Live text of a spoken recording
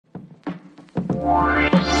Hello,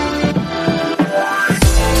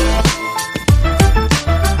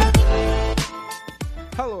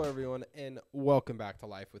 everyone, and welcome back to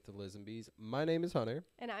Life with the Liz and Bees. My name is Hunter.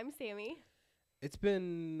 And I'm Sammy. It's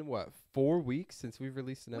been, 4 weeks since we've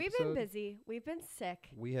released an episode? We've been busy. We've been sick.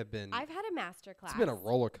 We have been. I've had a master class. It's been a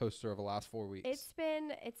roller coaster of the last 4 weeks.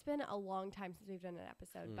 It's been a long time since we've done an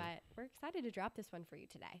episode, but we're excited to drop this one for you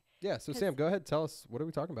today. Yeah, so Sam, go ahead. Tell us, what are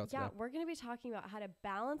we talking about today? Yeah, we're going to be talking about how to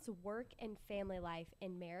balance work and family life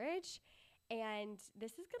in marriage. And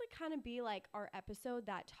this is going to kind of be like our episode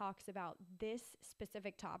that talks about this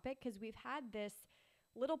specific topic, because we've had this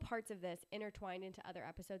little parts of this intertwined into other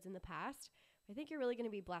episodes in the past. I think you're really going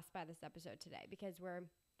to be blessed by this episode today, because we're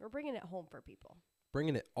bringing it home for people.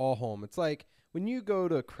 Bringing it all home. It's like when you go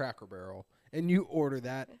to Cracker Barrel and you order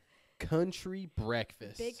that country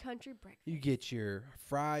breakfast. Big country breakfast. You get your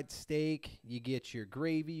fried steak, you get your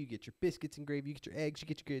gravy, you get your biscuits and gravy, you get your eggs, you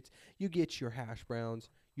get your grits, you get your hash browns.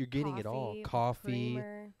 You're getting it all. Coffee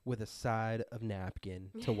with a side of napkin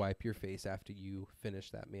to wipe your face after you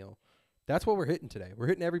finish that meal. That's what we're hitting today. We're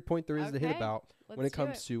hitting every point there is to hit about when it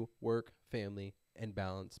comes to work, family, and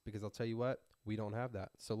balance. Because I'll tell you what, we don't have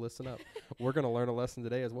that. So listen up. We're going to learn a lesson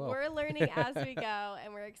today as well. We're learning as we go,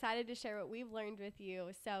 and we're excited to share what we've learned with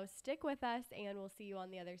you. So stick with us, and we'll see you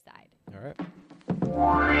on the other side. All right.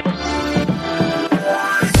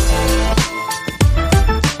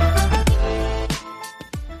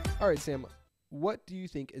 All right, Sam, what do you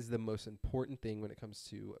think is the most important thing when it comes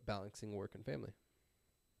to balancing work and family?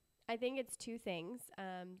 I think it's two things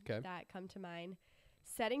that come to mind.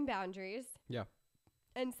 Setting boundaries. Yeah.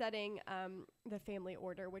 And setting the family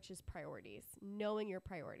order, which is priorities. Knowing your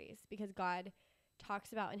priorities. Because God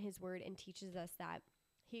talks about in his word and teaches us that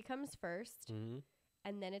he comes first,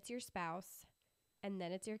 and then it's your spouse, and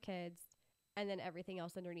then it's your kids, and then everything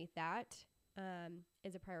else underneath that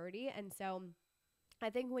is a priority. And so I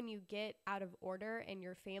think when you get out of order in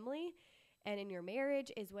your family and in your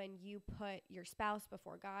marriage is when you put your spouse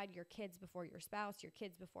before God, your kids before your spouse, your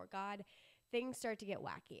kids before God, things start to get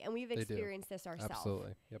wacky. And we've experienced this ourselves.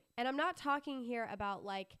 Absolutely. Yep. And I'm not talking here about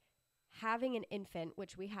like having an infant,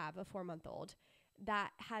 which we have, a 4-month-old, that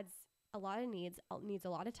has a lot of needs a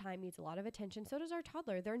lot of time, needs a lot of attention. So does our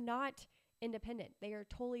toddler. They're not independent. They are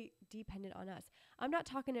totally dependent on us. I'm not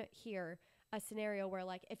talking here a scenario where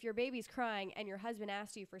like if your baby's crying and your husband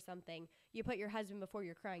asks you for something, you put your husband before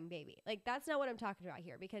your crying baby. Like that's not what I'm talking about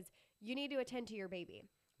here, because you need to attend to your baby.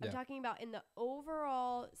 I'm talking about in the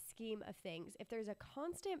overall scheme of things. If there's a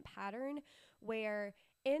constant pattern where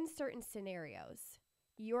in certain scenarios,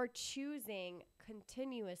 you're choosing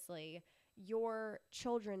continuously your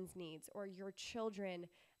children's needs or your children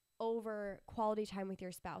over quality time with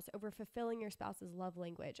your spouse, over fulfilling your spouse's love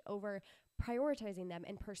language, over prioritizing them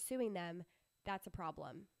and pursuing them, that's a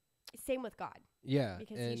problem. Same with God. Yeah.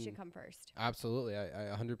 Because he should come first. Absolutely.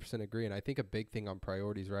 I 100% agree. And I think a big thing on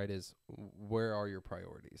priorities, right, is where are your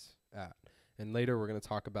priorities at? And later we're going to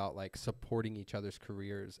talk about like supporting each other's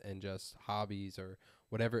careers and just hobbies or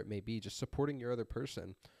whatever it may be, just supporting your other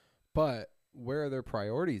person. But where are their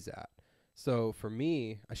priorities at? So for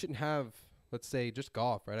me, I shouldn't have, let's say, just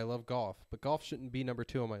golf, right? I love golf, but golf shouldn't be number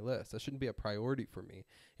 2 on my list. That shouldn't be a priority for me.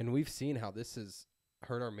 And we've seen how this has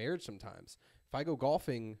hurt our marriage sometimes. If I go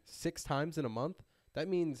golfing 6 times in a month, that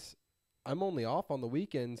means I'm only off on the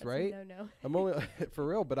weekends, That's right? No. I'm only, for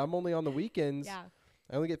real, but I'm only on the weekends. Yeah.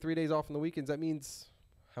 I only get 3 days off on the weekends. That means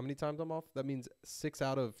how many times I'm off? That means 6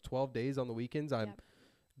 out of 12 days on the weekends I'm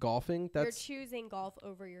golfing. That's You're choosing golf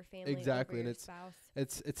over your family, exactly, over your and spouse.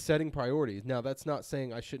 It's setting priorities. Now, that's not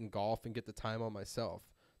saying I shouldn't golf and get the time on myself.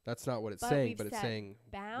 That's not what it's saying, but it's saying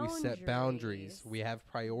we set boundaries. We have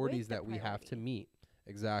priorities that we have to meet.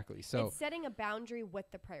 Exactly. So it's setting a boundary with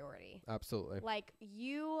the priority. Absolutely. Like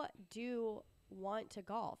you do want to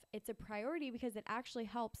golf. It's a priority because it actually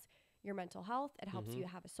helps your mental health. It helps you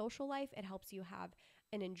have a social life. It helps you have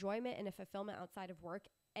an enjoyment and a fulfillment outside of work.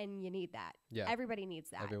 And you need that. Yeah. Everybody needs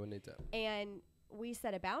that. Everyone needs it. And we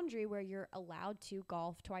set a boundary where you're allowed to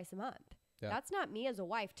golf twice a month. Yeah. That's not me as a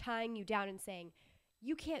wife tying you down and saying,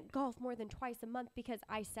 you can't golf more than twice a month because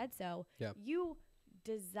I said so. Yeah. You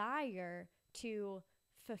desire to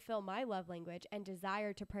fulfill my love language and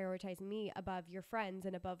desire to prioritize me above your friends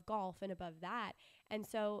and above golf and above that. And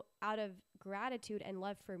so out of gratitude and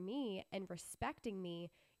love for me and respecting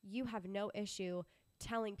me, you have no issue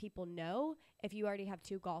telling people no if you already have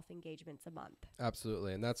 2 golf engagements a month.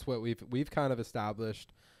 Absolutely. And that's what we've kind of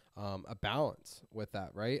established a balance with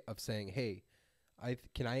that, right? Of saying, hey,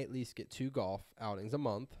 can I at least get 2 golf outings a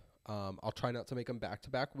month? I'll try not to make them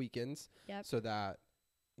back-to-back weekends so that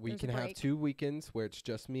we can have 2 weekends where it's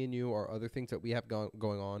just me and you or other things that we have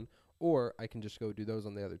going on, or I can just go do those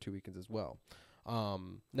on the other 2 weekends as well. Now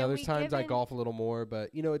And there's times I golf a little more,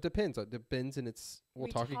 but you know, it depends. It depends, and we'll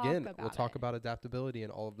talk again. We'll talk about adaptability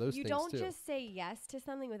and all of those things too. You don't just say yes to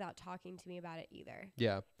something without talking to me about it either.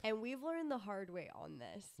 Yeah. And we've learned the hard way on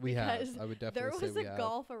this. We have. I would definitely say we have. There was a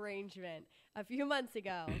golf arrangement a few months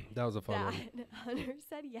ago. That was a fun one. That Hunter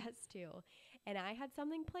said yes to. And I had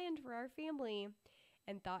something planned for our family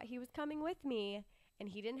and thought he was coming with me. And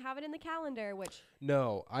he didn't have it in the calendar, which...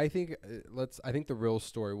 No, I think I think the real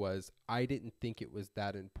story was I didn't think it was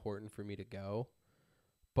that important for me to go.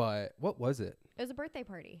 But what was it? It was a birthday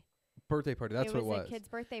party. Birthday party. That's what it was. It was a kid's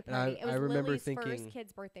birthday party. It was Lily's first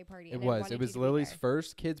kid's birthday party. It was Lily's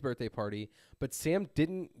first kid's birthday party. But Sam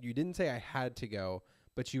you didn't say I had to go,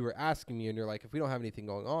 but you were asking me, and you're like, if we don't have anything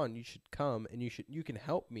going on, you should come, and you can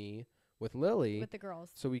help me with Lily. With the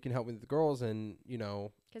girls. So we can help with the girls, and, you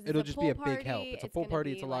know, it'll just be a big help. It's a full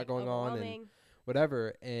party. It's a lot going on and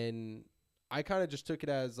whatever. And I kind of just took it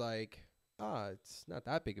as like, it's not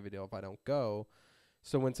that big of a deal if I don't go.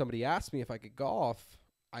 So when somebody asked me if I could golf,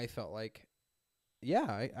 I felt like, yeah,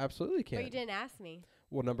 I absolutely can. But you didn't ask me.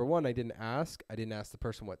 Well, number one, I didn't ask. I didn't ask the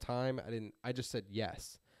person what time. I just said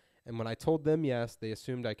yes. And when I told them yes, they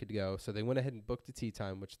assumed I could go. So they went ahead and booked the tea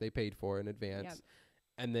time, which they paid for in advance. Yep.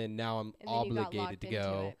 And then now I'm obligated to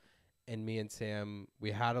go. And me and Sam,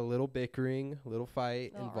 we had a little bickering, a little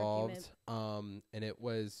fight involved. Argument. And it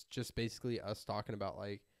was just basically us talking about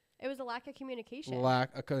like... It was a lack of communication.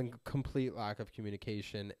 Complete lack of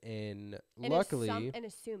communication. And luckily... And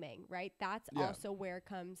assuming, right? That's also where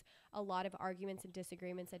comes a lot of arguments and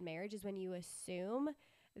disagreements in marriage, is when you assume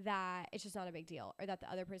that it's just not a big deal or that the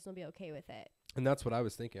other person will be okay with it. And that's what I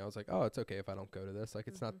was thinking. I was like, oh, it's okay if I don't go to this. Like,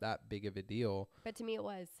 it's not that big of a deal. But to me, it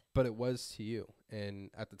was. But it was to you. And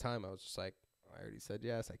at the time, I was just like, I already said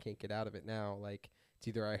yes. I can't get out of it now. Like, it's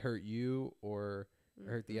either I hurt you or I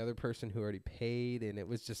hurt the other person who already paid. And it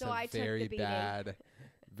was just a very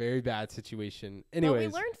bad situation. Anyways.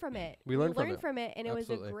 But we learned from it. We learned from it. And it was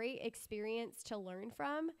a great experience to learn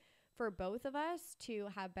from for both of us to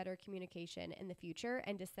have better communication in the future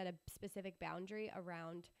and to set a specific boundary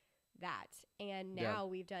around that. And now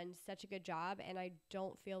we've done such a good job, and I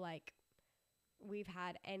don't feel like we've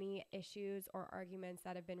had any issues or arguments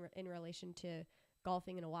that have been in relation to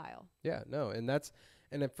golfing in a while. Yeah, no. And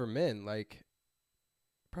then for men, like,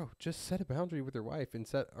 bro, just set a boundary with your wife and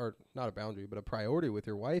or not a boundary, but a priority with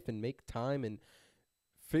your wife and make time and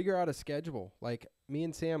figure out a schedule. Like me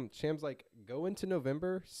and Sam's like, go into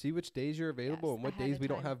November, see which days you're available and what days we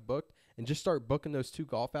don't have booked, and just start booking those 2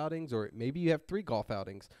 golf outings, or maybe you have 3 golf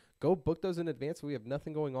outings. Go book those in advance so we have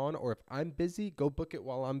nothing going on, or if I'm busy, go book it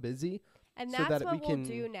while I'm busy. And that's what we'll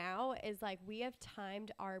do now is, like, we have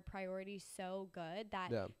timed our priorities so good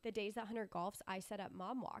that the days that Hunter golfs, I set up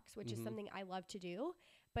mom walks, which is something I love to do.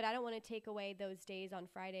 But I don't want to take away those days on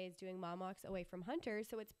Fridays doing mom walks away from Hunter.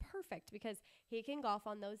 So it's perfect because he can golf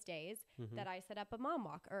on those days that I set up a mom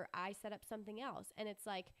walk or I set up something else. And it's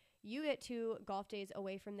like you get 2 golf days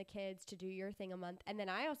away from the kids to do your thing a month. And then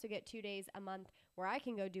I also get 2 days a month where I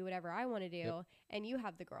can go do whatever I want to do and you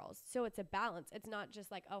have the girls. So it's a balance. It's not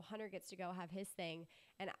just like, oh, Hunter gets to go have his thing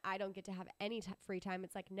and I don't get to have any free time.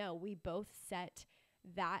 It's like, no, we both set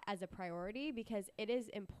that as a priority because it is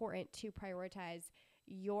important to prioritize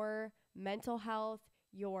your mental health,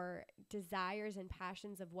 your desires and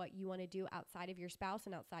passions of what you want to do outside of your spouse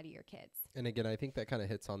and outside of your kids. And again, I think that kind of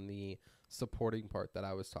hits on the supporting part that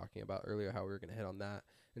I was talking about earlier, how we were going to hit on that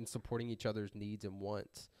and supporting each other's needs and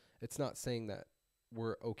wants. It's not saying that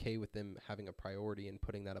we're okay with them having a priority and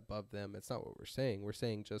putting that above them. It's not what we're saying. We're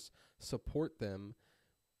saying just support them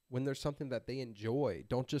when there's something that they enjoy.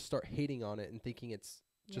 Don't just start hating on it and thinking it's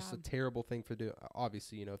just a terrible thing for do.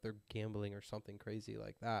 Obviously, you know, if they're gambling or something crazy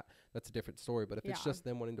like that, that's a different story. But if it's just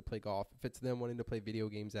them wanting to play golf, if it's them wanting to play video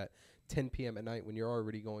games at 10 p.m. at night when you're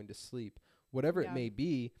already going to sleep, whatever it may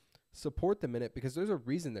be, support them in it because there's a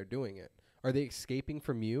reason they're doing it. Are they escaping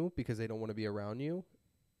from you because they don't want to be around you?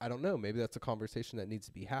 I don't know. Maybe that's a conversation that needs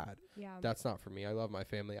to be had. Yeah. That's not for me. I love my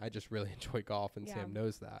family. I just really enjoy golf, and Sam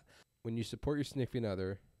knows that. When you support your significant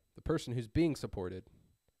other, the person who's being supported,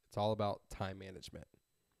 it's all about time management.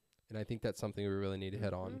 And I think that's something we really need to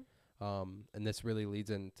hit on. And this really leads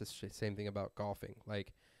into the same thing about golfing.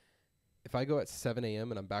 Like, if I go at 7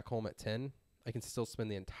 a.m. and I'm back home at 10, I can still spend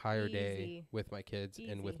the entire day with my kids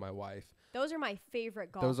and with my wife. Those are my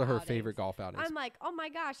favorite golf outings. Those are her favorite golf outings. I'm like, oh, my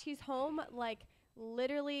gosh, he's home, like,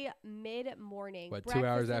 literally mid-morning. What, 2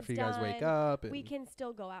 hours after you guys wake up? We can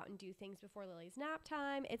still go out and do things before Lily's nap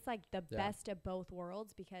time. It's like the best of both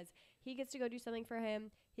worlds because he gets to go do something for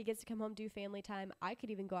him. He gets to come home, do family time. I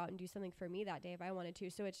could even go out and do something for me that day if I wanted to.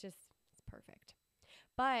 So it's perfect.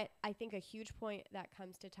 But I think a huge point that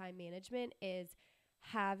comes to time management is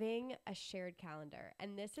having a shared calendar.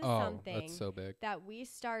 And this is something that's so big. that we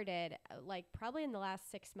started like probably in the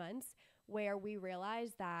last 6 months, where we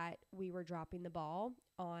realized that we were dropping the ball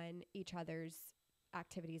on each other's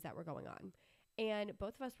activities that were going on. And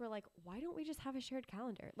both of us were like, why don't we just have a shared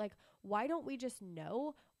calendar? Like, why don't we just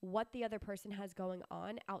know what the other person has going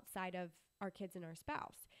on outside of our kids and our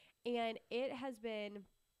spouse? And it has been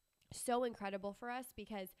so incredible for us,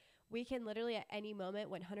 because we can literally at any moment,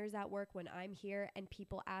 when Hunter's at work, when I'm here, and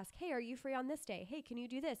people ask, hey, are you free on this day? Hey, can you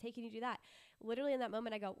do this? Hey, can you do that? Literally in that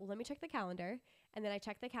moment, I go, well, let me check the calendar. And then I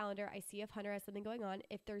check the calendar. I see if Hunter has something going on.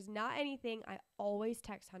 If there's not anything, I always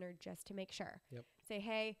text Hunter just to make sure. Yep. Say,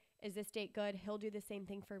 hey, is this date good? He'll do the same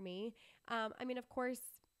thing for me. I mean, of course,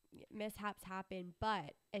 mishaps happen,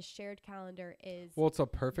 but a shared calendar is Well, it's a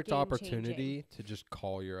perfect game opportunity changing. to just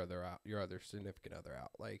call your other significant other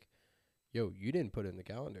out. Like, yo, you didn't put it in the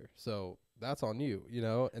calendar, so that's on you, you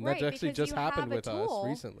know? And Right, that actually because just you happened have a with us tool.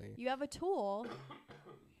 recently. You have a tool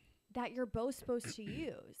that you're both supposed to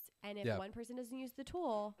use. And if Yeah. one person doesn't use the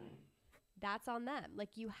tool, that's on them.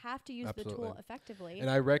 Like, you have to use the tool Absolutely. effectively. And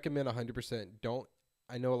I recommend 100% don't.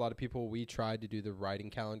 I know a lot of people, we tried to do the writing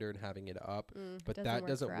calendar and having it up, but that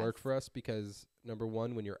doesn't work for us because, number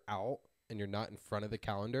one, when you're out and you're not in front of the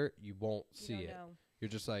calendar, you won't see it. Know. You're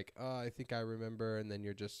just like, oh, I think I remember. And then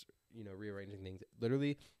you're just, rearranging things.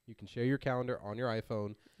 Literally, you can share your calendar on your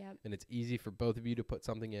iPhone, and it's easy for both of you to put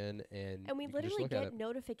something in. And we literally get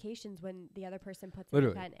notifications when the other person puts an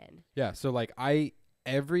event in. Yeah. So, like,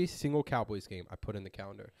 every single Cowboys game I put in the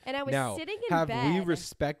calendar. And I was sitting in bed. Have we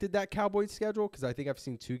respected that Cowboys schedule? Because I think I've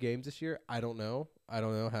seen 2 games this year. I don't know.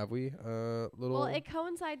 Have we? Well, it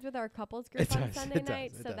coincides with our couples group on Sunday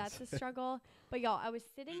night, so that's a struggle. But y'all, I was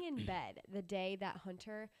sitting in bed the day that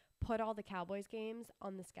Hunter put all the Cowboys games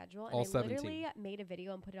on the schedule, and I literally made a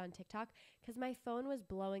video and put it on TikTok because my phone was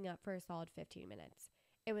blowing up for a solid 15 minutes.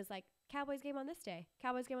 It was like, Cowboys game on this day,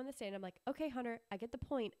 Cowboys game on this day. And I'm like, okay, Hunter, I get the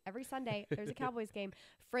point. Every Sunday, there's a Cowboys game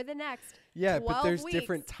for the next 12 but there's weeks.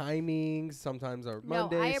 different timings. Sometimes are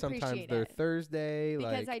Monday, sometimes they're Thursday.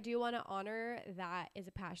 Because I do want to honor that is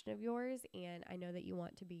a passion of yours, and I know that you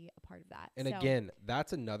want to be a part of that. And again,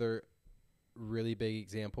 that's another really big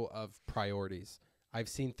example of priorities. I've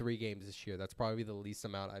seen 3 games this year. That's probably the least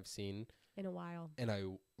amount I've seen in a while. And I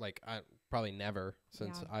probably never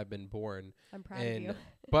since I've been born. I'm proud of you.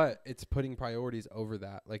 But it's putting priorities over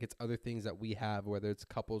that. Like, it's other things that we have, whether it's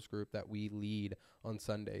couples group that we lead on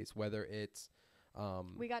Sundays, whether it's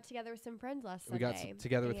we got together with some friends last Sunday. We got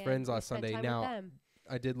together with friends last Sunday. Now,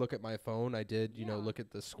 I did look at my phone. I did, look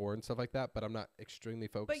at the score and stuff like that, but I'm not extremely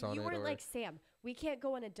focused on it. But you weren't like, Sam, we can't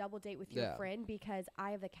go on a double date with your friend because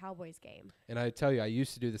I have the Cowboys game. And I tell you, I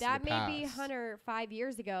used to do this in the past. That may be Hunter 5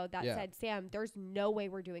 years ago that said, Sam, there's no way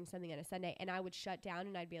we're doing something on a Sunday. And I would shut down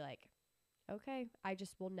and I'd be like, okay, I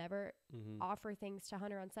just will never offer things to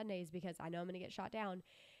Hunter on Sundays because I know I'm going to get shot down.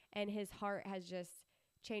 And his heart has just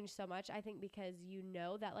changed so much, I think, because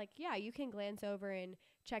that, like, you can glance over and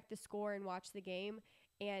check the score and watch the game,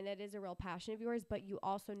 and it is a real passion of yours, but you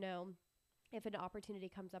also know if an opportunity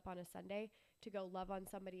comes up on a Sunday to go love on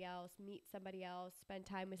somebody else, meet somebody else, spend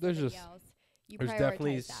time with somebody else, there's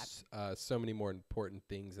definitely so many more important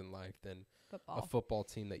things in life than football. A football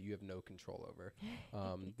team that you have no control over.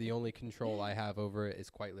 The only control I have over it is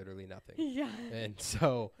quite literally nothing. Yeah. And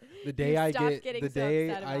so the day I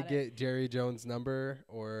get Jerry Jones' number,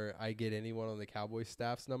 or I get anyone on the Cowboys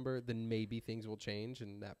staff's number, then maybe things will change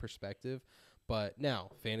in that perspective. But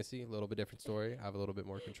now, fantasy, a little bit different story. I have a little bit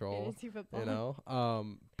more control. Fantasy football.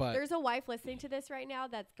 But there's a wife listening to this right now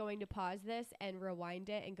that's going to pause this and rewind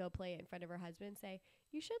it and go play it in front of her husband and say,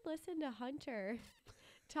 you should listen to Hunter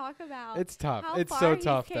talk about it's tough. How it's far so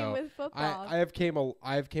tough came though. With football. I've came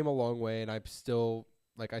a long way, and I still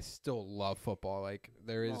love football. Like,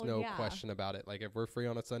 there is no question about it. Like, if we're free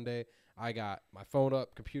on a Sunday, I got my phone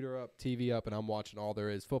up, computer up, TV up, and I'm watching all there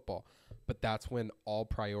is football. But that's when all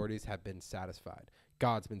priorities have been satisfied.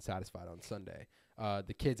 God's been satisfied on Sunday.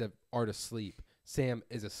 The kids are asleep. Sam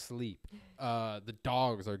is asleep. The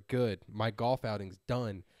dogs are good. My golf outing's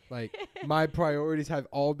done. Like, my priorities have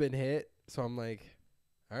all been hit. So I'm like,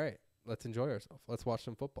 all right, let's enjoy ourselves. Let's watch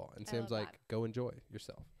some football. And Sam's like, go enjoy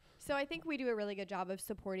yourself. So I think we do a really good job of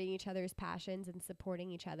supporting each other's passions and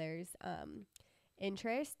supporting each other's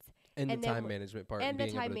interests. And the time management part. And the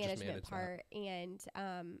time management part. And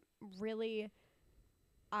really,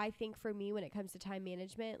 I think for me, when it comes to time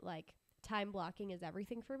management, like, time blocking is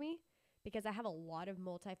everything for me because I have a lot of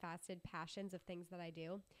multifaceted passions of things that I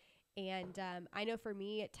do. And I know for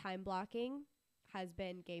me, time blocking has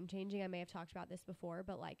been game changing. I may have talked about this before,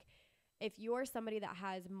 but like, if you're somebody that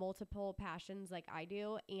has multiple passions like I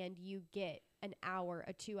do, and you get an hour,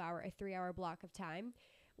 a 2 hour, a 3 hour block of time,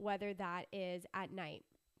 whether that is at night,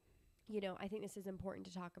 I think this is important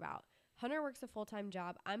to talk about. Hunter works a full-time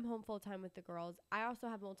job. I'm home full-time with the girls. I also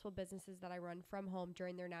have multiple businesses that I run from home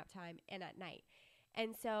during their nap time and at night.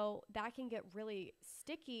 And so that can get really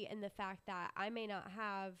sticky in the fact that I may not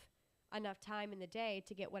have enough time in the day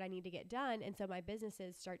to get what I need to get done. And so my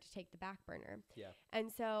businesses start to take the back burner. Yeah.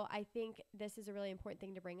 And so I think this is a really important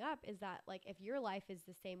thing to bring up, is that like, if your life is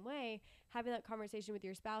the same way, having that conversation with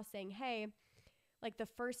your spouse saying, hey, like the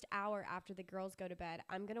first hour after the girls go to bed,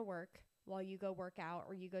 I'm going to work while you go work out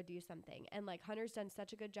or you go do something. And like Hunter's done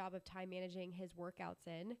such a good job of time managing his workouts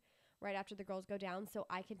in right after the girls go down. So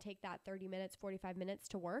I can take that 30 minutes, 45 minutes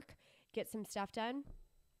to work, get some stuff done.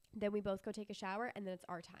 Then we both go take a shower, and then it's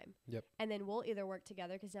our time. Yep. And then we'll either work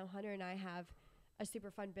together, because now Hunter and I have a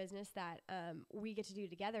super fun business that we get to do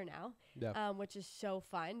together now, which is so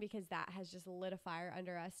fun, because that has just lit a fire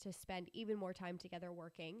under us to spend even more time together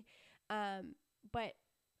working. But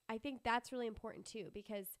I think that's really important too,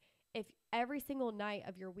 because if every single night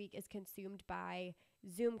of your week is consumed by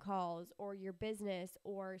Zoom calls or your business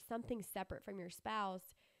or something separate from your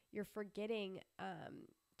spouse, you're forgetting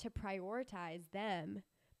to prioritize them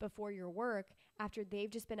before your work, after they've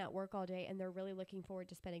just been at work all day and they're really looking forward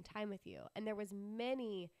to spending time with you. And there was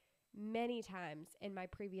many times in my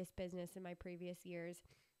previous business, in my previous years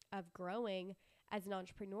of growing as an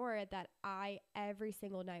entrepreneur, that I every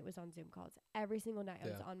single night was on Zoom calls. Every single night I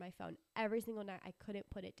was on my phone. Every single night I couldn't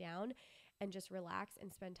put it down and just relax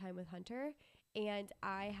and spend time with Hunter. And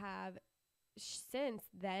I have since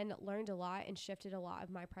then learned a lot and shifted a lot of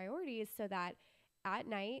my priorities, so that at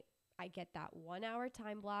night I get that 1 hour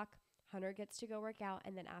time block. Hunter gets to go work out.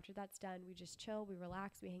 And then after that's done, we just chill, we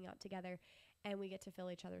relax, we hang out together, and we get to fill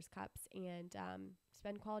each other's cups and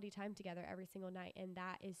spend quality time together every single night. And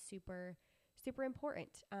that is super, super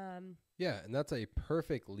important. Yeah. And that's a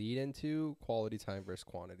perfect lead into quality time versus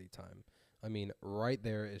quantity time. I mean, right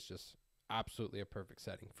there is just absolutely a perfect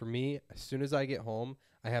setting. For me, as soon as I get home,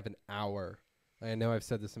 I have an hour. I know I've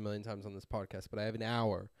said this a million times on this podcast, but I have an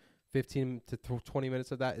hour. 15 to 20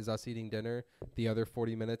 minutes of that is us eating dinner. The other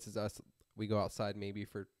 40 minutes is us. We go outside maybe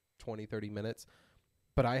for 20, 30 minutes.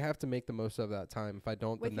 But I have to make the most of that time. If I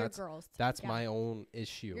don't, with then your that's girls. that's my own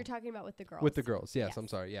issue. You're talking about with the girls. With the girls, yes. I'm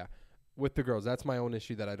sorry, yeah. With the girls, that's my own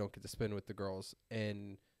issue that I don't get to spend with the girls.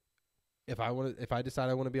 And if I decide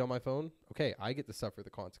I want to be on my phone, okay, I get to suffer the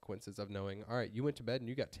consequences of knowing, all right, you went to bed and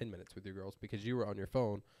you got 10 minutes with your girls because you were on your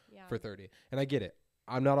phone for 30. And I get it.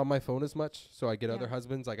 I'm not on my phone as much, so I get other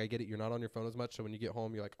husbands. Like, I get it. You're not on your phone as much, so when you get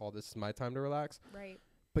home, you're like, oh, this is my time to relax. Right.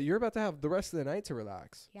 But you're about to have the rest of the night to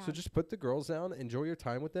relax. Yeah. So just put the girls down, enjoy your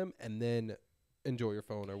time with them, and then enjoy your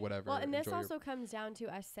phone or whatever. Well, and this also comes down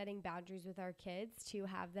to us setting boundaries with our kids to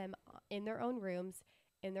have them in their own rooms,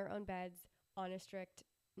 in their own beds, on a strict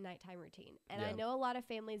nighttime routine. And I know a lot of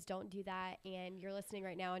families don't do that, and you're listening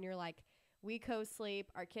right now and you're like, we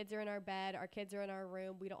co-sleep, our kids are in our bed, our kids are in our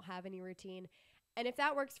room, we don't have any routine. And if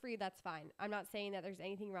that works for you, that's fine. I'm not saying that there's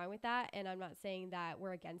anything wrong with that, and I'm not saying that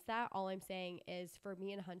we're against that. All I'm saying is for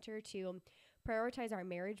me and Hunter to prioritize our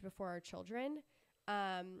marriage before our children.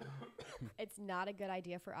 It's not a good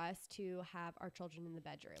idea for us to have our children in the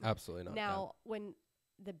bedroom. Absolutely not. Now, when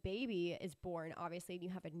the baby is born, obviously, and you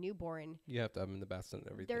have a newborn, you have to have them in the bassinet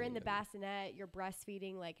and everything. They're in the bassinet, you're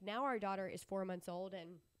breastfeeding. Like, now our daughter is 4 months old,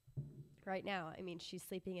 and right now, I mean, she's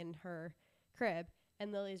sleeping in her crib.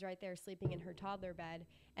 And Lily's right there sleeping in her toddler bed,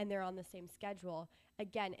 and they're on the same schedule.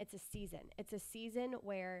 Again, it's a season. It's a season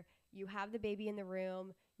where you have the baby in the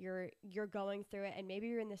room, you're going through it, and maybe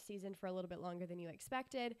you're in this season for a little bit longer than you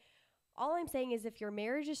expected. All I'm saying is if your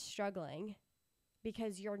marriage is struggling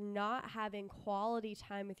because you're not having quality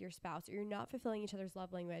time with your spouse, or you're not fulfilling each other's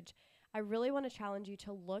love language, I really want to challenge you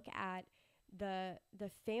to look at the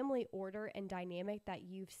family order and dynamic that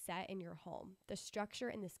you've set in your home, the structure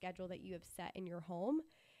and the schedule that you have set in your home,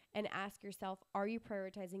 and ask yourself, are you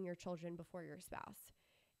prioritizing your children before your spouse?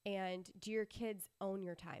 And do your kids own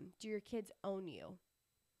your time? Do your kids own you?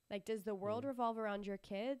 Like, does the world revolve around your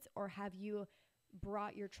kids, or have you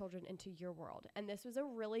brought your children into your world? And this was a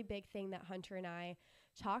really big thing that Hunter and I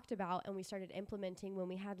talked about and we started implementing when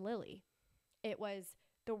we had Lily. It was,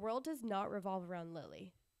 the world does not revolve around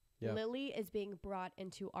Lily. Yeah. Lily is being brought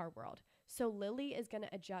into our world. So Lily is going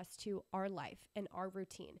to adjust to our life and our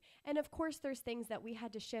routine. And of course, there's things that we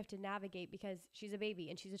had to shift and navigate because she's a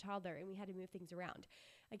baby and she's a toddler and we had to move things around.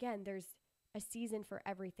 Again, there's a season for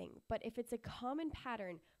everything. But if it's a common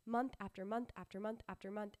pattern month after month after month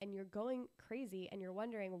after month, and you're going crazy and you're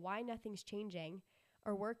wondering why nothing's changing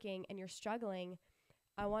or working and you're struggling,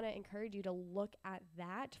 I want to encourage you to look at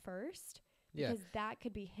that first, Yeah. because that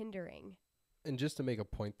could be hindering. And just to make a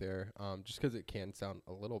point there, just because it can sound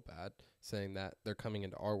a little bad saying that they're coming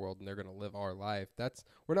into our world and they're going to live our life,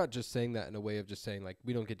 we're not just saying that in a way of just saying like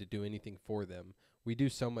we don't get to do anything for them. We do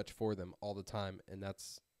so much for them all the time, and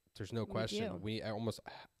there's no question. We almost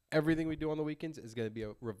everything we do on the weekends is going to be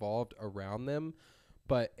revolved around them,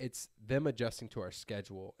 but it's them adjusting to our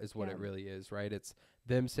schedule is what it really is, right? It's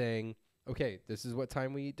them saying, okay, this is what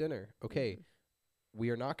time we eat dinner. Okay. We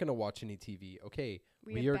are not going to watch any TV. Okay,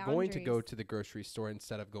 we are going to go to the grocery store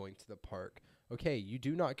instead of going to the park. Okay, you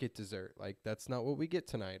do not get dessert. Like, that's not what we get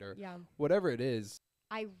tonight, or whatever it is.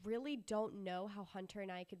 I really don't know how Hunter and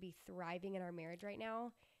I could be thriving in our marriage right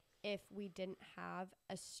now if we didn't have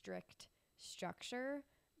a strict structure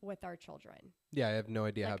with our children. Yeah, I have no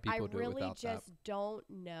idea how people do it without that. I really just don't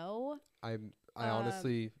know. I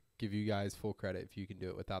honestly give you guys full credit if you can do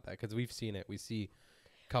it without that, because we've seen it. We see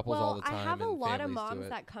couples all the time. I have a lot of moms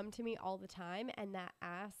that come to me all the time and that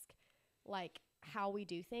ask like how we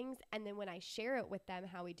do things, and then when I share it with them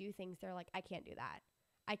how we do things, they're like, I can't do that.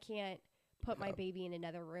 I can't put my baby in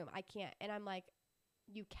another room. I can't. And I'm like,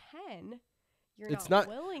 you can. You're not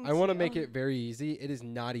willing to. I want to make it very easy. It is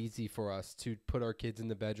not easy for us to put our kids in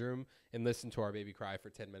the bedroom and listen to our baby cry for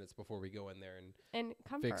 10 minutes before we go in there and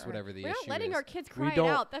fix whatever the issue is. We're not letting our kids cry it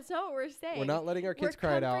out. That's not what we're saying. We're not letting our kids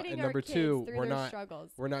cry it out. And number two,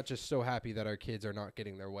 we're not just so happy that our kids are not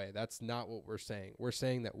getting their way. That's not what we're saying. We're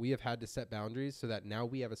saying that we have had to set boundaries so that now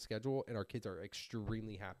we have a schedule and our kids are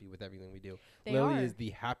extremely happy with everything we do. Lily is the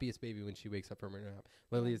happiest baby when she wakes up from her nap.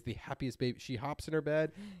 Lily is the happiest baby. She hops in her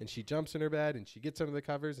bed and she jumps in her bed and she gets under the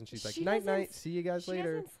covers and she's like, night, night. See you guys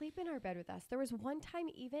later. She doesn't sleep in our bed with us. There was one time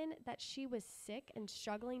even that she was sick and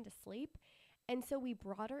struggling to sleep. And so we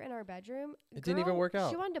brought her in our bedroom. It didn't even work out.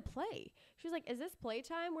 She wanted to play. She was like, is this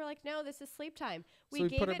playtime? We're like, no, this is sleep time. We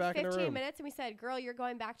gave it 15 minutes and we said, girl, you're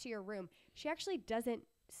going back to your room. She actually doesn't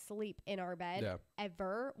sleep in our bed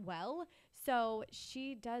ever well. So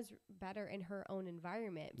she does better in her own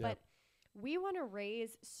environment. But we want to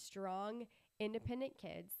raise strong, independent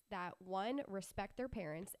kids that, one, respect their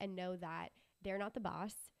parents and know that they're not the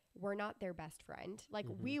boss. We're not their best friend. Like,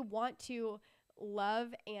 we want to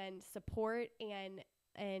love and support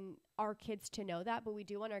and our kids to know that, but we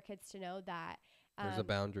do want our kids to know that there's a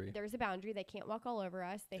boundary. There's a boundary. They can't walk all over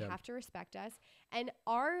us. They have to respect us. And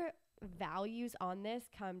our values on this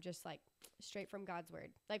come just like straight from God's word.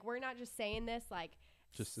 Like, we're not just saying this like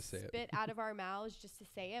just to say it, spit out of our mouths just to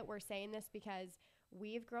say it. We're saying this because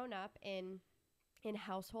we've grown up in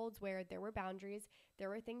households where there were boundaries, there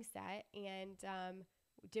were things set, and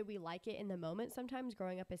did we like it in the moment sometimes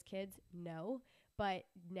growing up as kids? No. But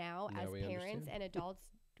now as parents and adults,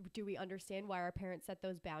 do we understand why our parents set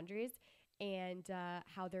those boundaries and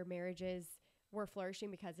how their marriages were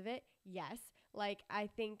flourishing because of it? Yes. Like, I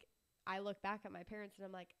think I look back at my parents and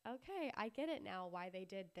I'm like, okay, I get it now why they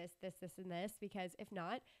did this, and this, because if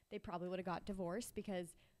not, they probably would have got divorced because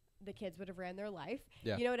the kids would have ran their life.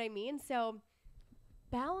 Yeah. You know what I mean? So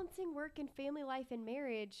balancing work and family life and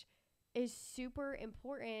marriage is super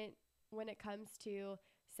important when it comes to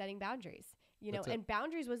setting boundaries, you know, and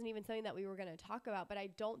boundaries wasn't even something that we were going to talk about, but I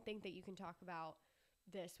don't think that you can talk about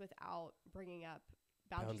this without bringing up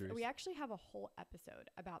boundaries. We actually have a whole episode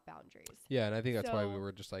about boundaries. Yeah. And I think that's why we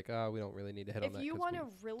were just like, we don't really need to hit on that. If you want to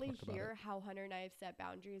really hear how Hunter and I have set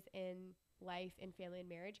boundaries in life, in family and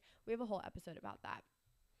marriage, we have a whole episode about that.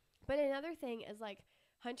 But another thing is, like,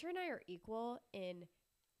 Hunter and I are equal in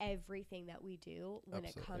everything that we do when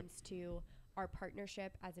it comes to our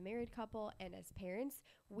partnership as a married couple and as parents.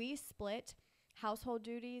 We split household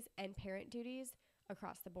duties and parent duties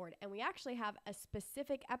across the board. And we actually have a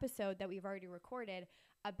specific episode that we've already recorded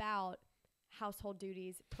about household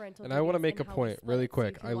duties, parental duties. And I want to make a point really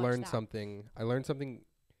quick. I learned something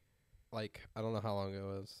like, I don't know how long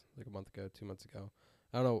ago it was, like a month ago, 2 months ago.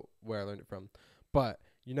 I don't know where I learned it from. But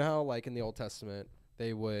you know how, like, in the Old Testament,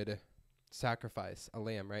 they would sacrifice a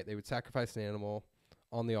lamb, right? They would sacrifice an animal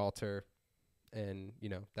on the altar, and, you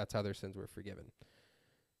know, that's how their sins were forgiven.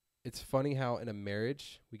 It's funny how in a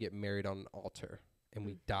marriage, we get married on an altar, and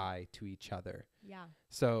we die to each other. Yeah.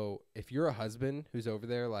 So if you're a husband who's over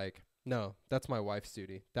there like, no, that's my wife's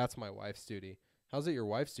duty. That's my wife's duty. How's it your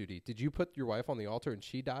wife's duty? Did you put your wife on the altar and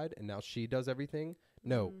she died, and now she does everything?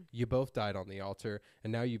 No, you both died on the altar,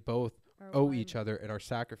 and now you both owe each other and are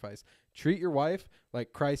sacrificed. Treat your wife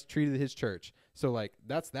like Christ treated his church. So, like,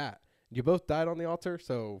 that's that. You both died on the altar.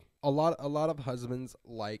 So a lot of husbands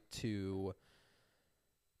like to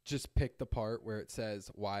just pick the part where it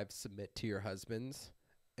says wives submit to your husbands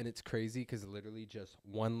And it's crazy because literally just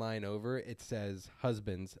one line over, it says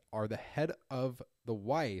husbands are the head of the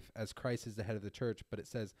wife as Christ is the head of the church. But it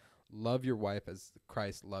says love your wife as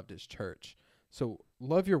Christ loved his church. So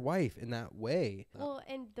love your wife in that way. Well,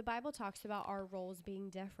 and the Bible talks about our roles being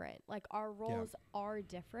different. Like our roles are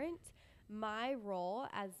different. My role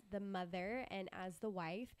as the mother and as the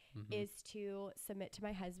wife is to submit to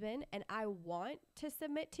my husband, and I want to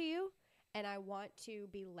submit to you, and I want to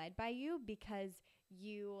be led by you because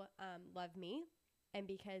you love me and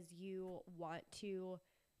because you want to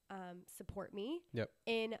support me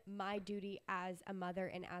in my duty as a mother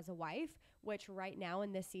and as a wife, which right now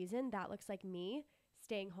in this season, that looks like me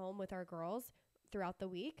staying home with our girls throughout the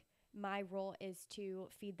week. My role is to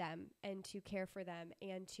feed them and to care for them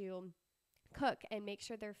and to cook and make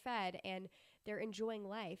sure they're fed and they're enjoying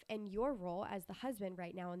life. And your role as the husband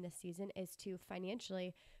right now in this season is to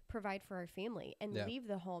financially provide for our family and leave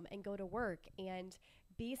the home and go to work and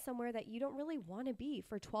be somewhere that you don't really want to be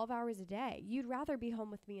for 12 hours a day. You'd rather be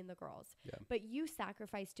home with me and the girls. But you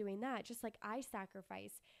sacrifice doing that, just like I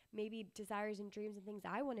sacrifice maybe desires and dreams and things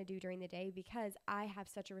I want to do during the day because I have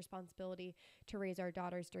such a responsibility to raise our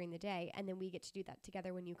daughters during the day. And then we get to do that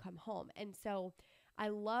together when you come home. And so I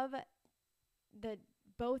love the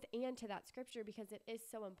both and to that scripture because it is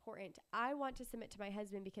so important. I want to submit to my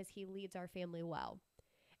husband because he leads our family well.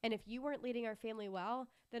 And if you weren't leading our family well,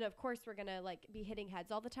 then of course we're going to like be hitting heads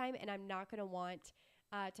all the time. And I'm not going to want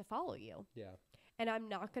to follow you. And I'm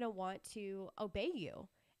not going to want to obey you.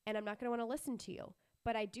 And I'm not going to want to listen to you.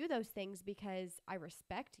 But I do those things because I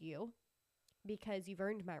respect you, because you've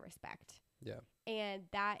earned my respect. And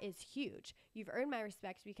that is huge. You've earned my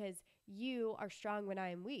respect because you are strong when I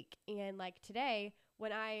am weak. And like today,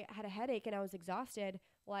 when I had a headache and I was exhausted,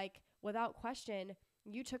 like without question,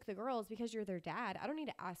 you took the girls because you're their dad. I don't need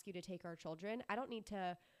to ask you to take our children. I don't need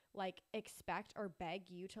to like expect or beg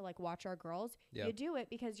you to like watch our girls. You do it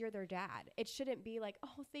because you're their dad. It shouldn't be like,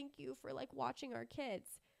 oh, thank you for like watching our kids,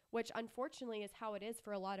 which unfortunately is how it is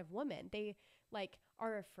for a lot of women. They like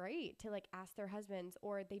are afraid to like ask their husbands,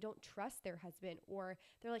 or they don't trust their husband, or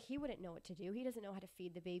they're like, he wouldn't know what to do. He doesn't know how to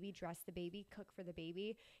feed the baby, dress the baby, cook for the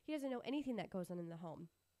baby. He doesn't know anything that goes on in the home.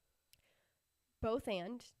 Both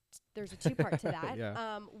and there's a two-part to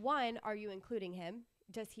that. One, are you including him?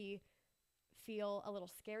 Does he feel a little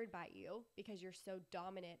scared by you because you're so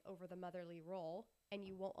dominant over the motherly role and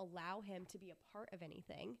you won't allow him to be a part of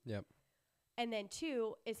anything? And then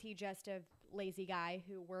two, is he just a lazy guy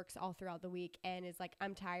who works all throughout the week and is like,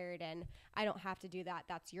 I'm tired and I don't have to do that.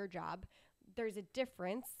 That's your job. There's a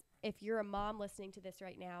difference. If you're a mom listening to this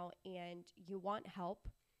right now and you want help,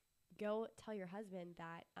 go tell your husband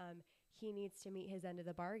that he needs to meet his end of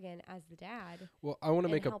the bargain as the dad. Well, I want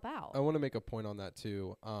to make help out. I want to make a point on that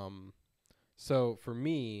too. So for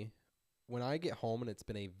me, when I get home and it's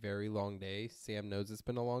been a very long day, Sam knows it's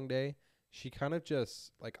been a long day. She kind of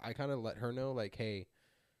just like, I kind of let her know like, hey,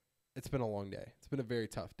 it's been a long day. It's been a very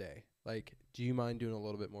tough day. Like, do you mind doing a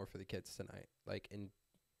little bit more for the kids tonight? Like, in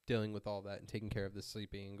dealing with all that and taking care of the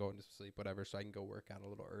sleeping and going to sleep, whatever, so I can go work out a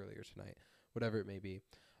little earlier tonight, whatever it may be.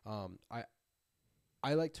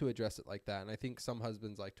 I like to address it like that. And I think some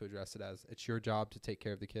husbands like to address it as it's your job to take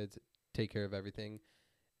care of the kids, take care of everything.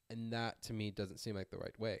 And that to me doesn't seem like the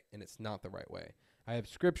right way. And it's not the right way. I have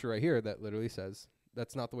scripture right here that literally says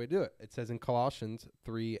that's not the way to do it. It says in Colossians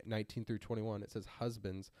 3:19 through 21, it says,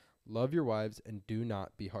 husbands, love your wives and do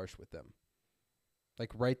not be harsh with them.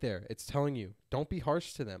 Like right there, it's telling you, don't be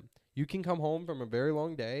harsh to them. You can come home from a very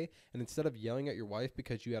long day, and instead of yelling at your wife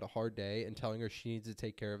because you had a hard day and telling her she needs to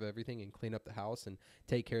take care of everything and clean up the house and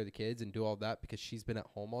take care of the kids and do all that because she's been at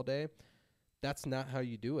home all day, that's not how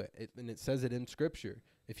you do it. And it says it in Scripture.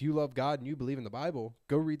 If you love God and you believe in the Bible,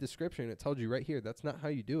 go read the Scripture, and it tells you right here, that's not how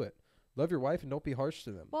you do it. Love your wife and don't be harsh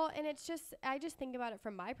to them. Well, and it's just, I just think about it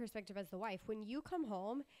from my perspective as the wife. When you come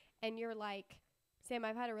home and you're like, Sam,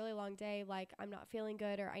 I've had a really long day. Like, I'm not feeling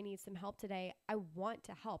good or I need some help today. I want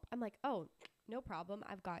to help. I'm like, oh, no problem.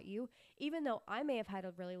 I've got you. Even though I may have had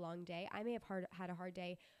a really long day, I may have had a hard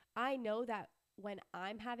day. I know that when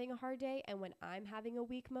I'm having a hard day and when I'm having a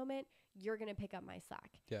weak moment, you're going to pick up my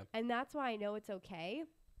slack. Yeah. And that's why I know it's okay.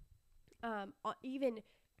 Even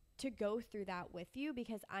to go through that with you,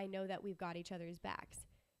 because I know that we've got each other's backs.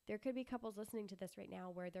 There could be couples listening to this right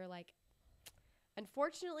now where they're like,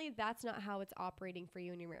 unfortunately, that's not how it's operating for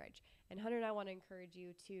you in your marriage. And Hunter and I want to encourage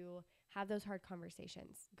you to have those hard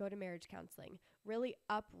conversations. Go to marriage counseling. Really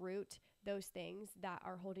uproot those things that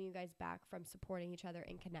are holding you guys back from supporting each other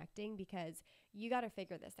and connecting, because you got to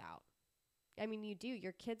figure this out. I mean, you do.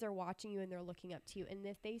 Your kids are watching you and they're looking up to you. And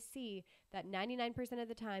if they see that 99% of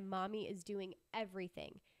the time, mommy is doing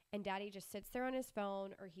everything and daddy just sits there on his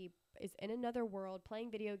phone, or he is in another world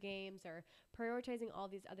playing video games or prioritizing all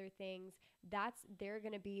these other things, they're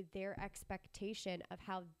going to be their expectation of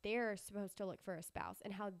how they're supposed to look for a spouse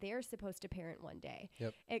and how they're supposed to parent one day.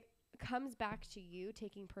 Yep. It comes back to you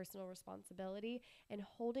taking personal responsibility and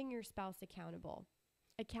holding your spouse accountable.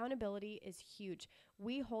 Accountability is huge.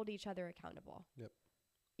 We hold each other accountable. Yep.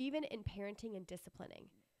 Even in parenting and disciplining.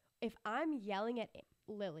 If I'm yelling at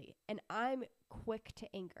Lily and I'm quick to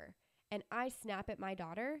anger and I snap at my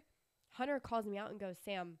daughter, Hunter calls me out and goes,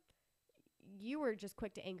 Sam, you were just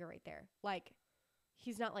quick to anger right there. Like,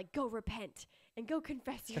 he's not like, go repent and go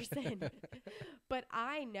confess your sin. But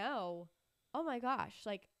I know, oh my gosh,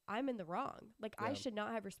 like, I'm in the wrong. Like, I should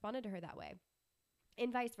not have responded to her that way.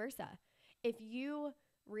 And vice versa. If you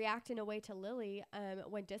react in a way to Lily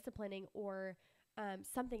when disciplining, or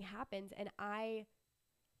something happens and I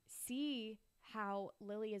see how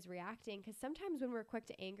Lily is reacting, because sometimes when we're quick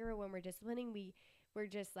to anger or when we're disciplining, we're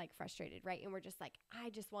just like frustrated, right? And we're just like, I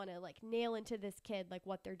just want to like nail into this kid like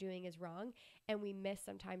what they're doing is wrong, and we miss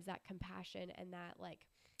sometimes that compassion and that like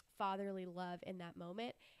fatherly love in that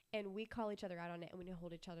moment, and we call each other out on it and we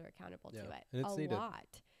hold each other accountable to it and it's a needed.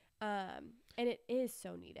 lot. And it is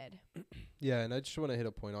so needed. Yeah, and I just want to hit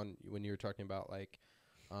a point on when you were talking about like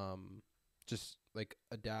just like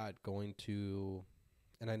a dad going to,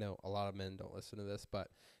 and I know a lot of men don't listen to this, but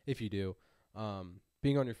if you do,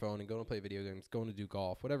 being on your phone and going to play video games, going to do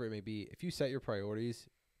golf, whatever it may be, if you set your priorities,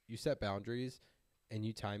 you set boundaries, and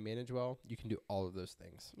you time manage well, you can do all of those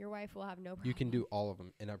things. Your wife will have no problem. You can do all of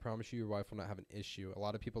them, and I promise you your wife will not have an issue. A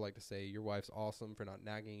lot of people like to say your wife's awesome for not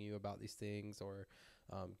nagging you about these things, or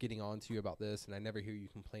getting on to you about this, and I never hear you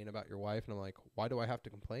complain about your wife. And I'm like, why do I have to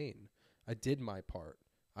complain? I did my part.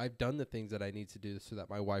 I've done the things that I need to do so that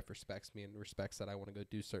my wife respects me and respects that I want to go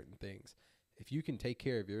do certain things. If you can take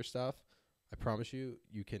care of your stuff, I promise you,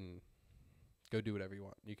 you can go do whatever you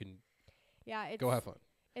want. You can go have fun.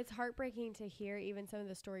 It's heartbreaking to hear even some of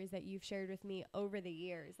the stories that you've shared with me over the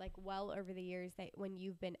years, like well over the years, that when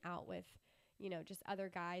you've been out with, you know, just other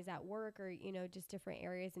guys at work or, you know, just different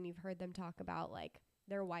areas, and you've heard them talk about like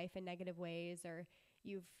their wife in negative ways, or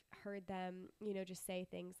you've heard them, you know, just say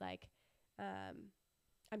things like,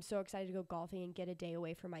 I'm so excited to go golfing and get a day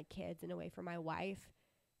away from my kids and away from my wife.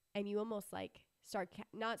 And you almost like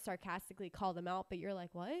not sarcastically call them out, but you're like,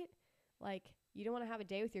 what? Like, you don't want to have a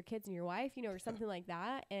day with your kids and your wife, you know, or something like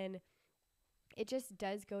that. And it just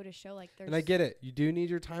does go to show like there's. And I get it. You do need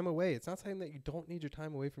your time away. It's not saying that you don't need your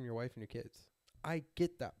time away from your wife and your kids. I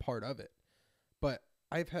get that part of it. But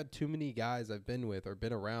I've had too many guys I've been with or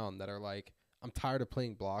been around that are like, I'm tired of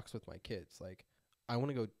playing blocks with my kids. Like, I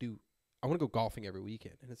want to go golfing every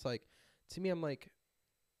weekend. And it's like, to me, I'm like,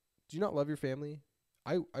 do you not love your family?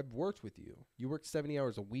 I've worked with you. You work 70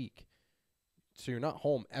 hours a week. So you're not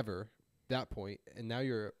home ever that point. And now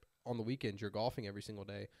you're on the weekends, you're golfing every single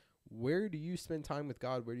day. Where do you spend time with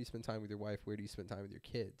God? Where do you spend time with your wife? Where do you spend time with your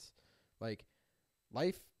kids? Like,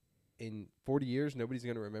 life in 40 years, nobody's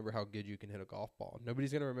going to remember how good you can hit a golf ball.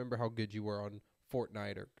 Nobody's going to remember how good you were on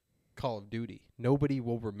Fortnite or Call of Duty. Nobody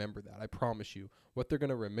will remember that. I promise you. What they're going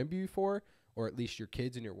to remember you for, or at least your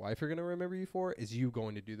kids and your wife are going to remember you for, is you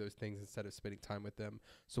going to do those things instead of spending time with them.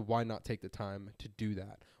 So why not take the time to do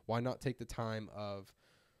that? Why not take the time of,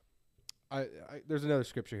 there's another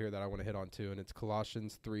scripture here that I want to hit on too, and it's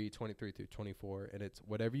Colossians 3:23-24, and it's,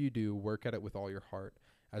 whatever you do, work at it with all your heart,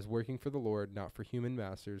 as working for the Lord, not for human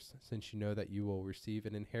masters, since you know that you will receive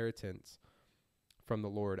an inheritance from the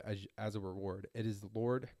Lord as a reward. It is the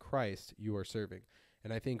Lord Christ you are serving.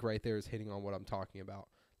 And I think right there is hitting on what I'm talking about.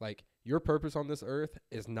 Like, your purpose on this earth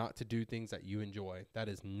is not to do things that you enjoy. That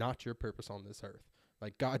is not your purpose on this earth.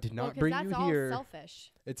 Like, God did not bring you here. That's all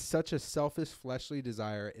selfish. It's such a selfish, fleshly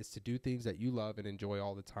desire, is to do things that you love and enjoy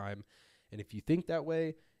all the time. And if you think that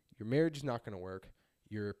way, your marriage is not going to work.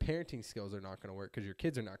 Your parenting skills are not going to work because your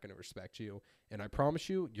kids are not going to respect you. And I promise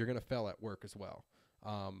you, you're going to fail at work as well.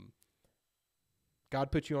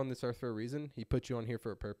 God put you on this earth for a reason. He put you on here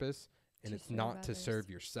for a purpose. And it's not to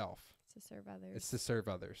serve yourself. It's to serve others. It's to serve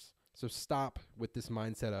others. So stop with this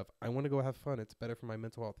mindset of, I want to go have fun. It's better for my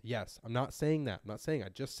mental health. Yes, I'm not saying that. I'm not saying, I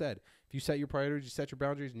just said, if you set your priorities, you set your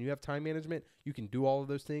boundaries, and you have time management, you can do all of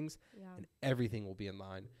those things, and everything will be in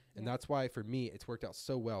line. And that's why, for me, it's worked out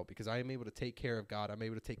so well, because I am able to take care of God. I'm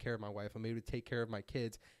able to take care of my wife. I'm able to take care of my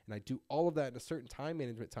kids. And I do all of that in a certain time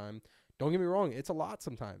management time. Don't get me wrong. It's a lot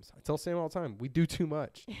sometimes. I tell Sam all the time, we do too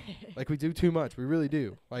much. Like, we do too much. We really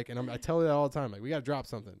do. Like, and I tell her that all the time. Like, we got to drop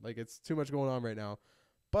something. Like, it's too much going on right now.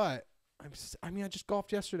 But I just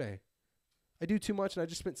golfed yesterday. I do too much, and I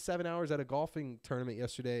just spent 7 hours at a golfing tournament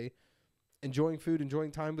yesterday, enjoying food,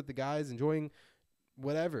 enjoying time with the guys, enjoying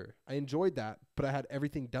whatever. I enjoyed that, but I had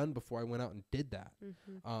everything done before I went out and did that.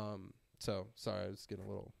 Mm-hmm. So sorry, I was getting a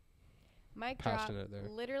little Mic passionate drop, there.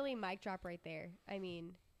 literally mic drop right there. I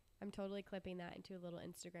mean, I'm totally clipping that into a little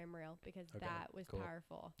Instagram reel because Okay, that was cool.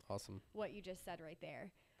 powerful. Awesome. What you just said right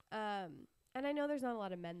there. And I know there's not a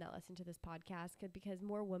lot of men that listen to this podcast because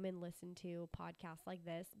more women listen to podcasts like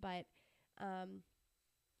this, but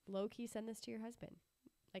low key send this to your husband.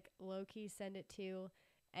 Like low key send it to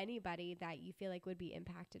anybody that you feel like would be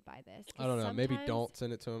impacted by this. I don't know. Maybe don't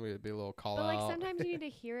send it to him. It'd be a little call but out. like sometimes you need to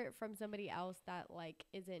hear it from somebody else that like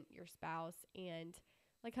isn't your spouse. And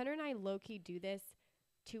like Hunter and I low key do this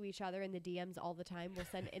to each other in the DMs all the time. We'll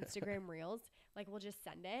send Instagram reels. Like we'll just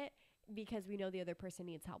send it because we know the other person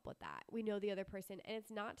needs help with that. We know the other person, and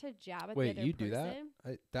it's not to jab at the other person. Wait, you do that?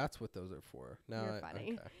 That's what those are for. Now You're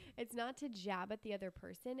funny. Okay. It's not to jab at the other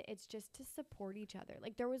person. It's just to support each other.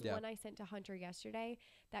 Like there was one I sent to Hunter yesterday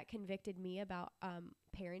that convicted me about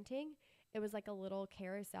parenting. It was like a little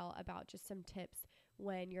carousel about just some tips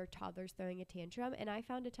when your toddler's throwing a tantrum, and I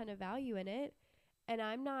found a ton of value in it. And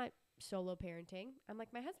I'm not solo parenting. I'm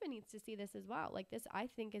like, my husband needs to see this as well. Like this, I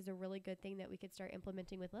think is a really good thing that we could start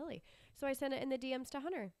implementing with Lily. So I sent it in the DMs to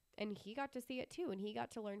Hunter and he got to see it too. And he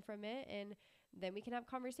got to learn from it and then we can have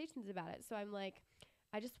conversations about it. So I'm like,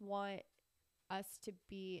 I just want us to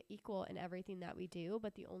be equal in everything that we do.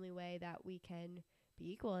 But the only way that we can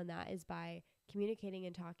be equal in that is by communicating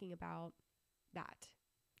and talking about that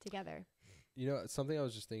together. You know, something I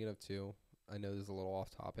was just thinking of too. I know this is a little off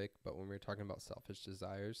topic, but when we were talking about selfish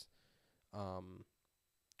desires,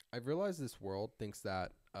 I've realized this world thinks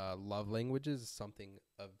that love languages is something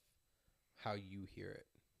of how you hear it.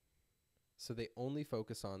 So they only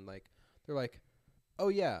focus on they're like, oh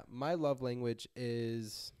yeah, my love language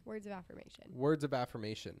is words of affirmation. Words of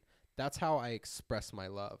affirmation. That's how I express my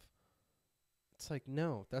love. It's like,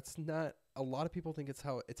 no, that's not. A lot of people think it's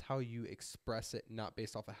how you express it, not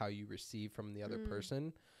based off of how you receive from the other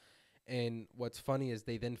person. And what's funny is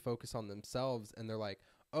they then focus on themselves and they're like,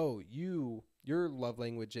 oh, your love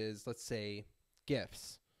language is, let's say,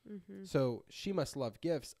 gifts. Mm-hmm. So she must love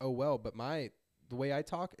gifts. Oh, well, but the way I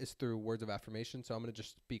talk is through words of affirmation. So I'm going to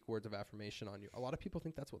just speak words of affirmation on you. A lot of people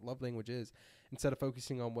think that's what love language is instead of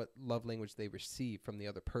focusing on what love language they receive from the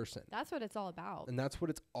other person. That's what it's all about. And that's what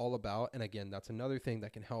it's all about. And again, that's another thing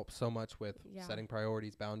that can help so much with setting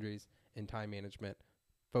priorities, boundaries, and time management.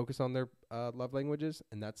 Focus on their love languages,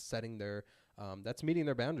 and that's setting that's meeting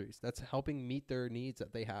their boundaries. That's helping meet their needs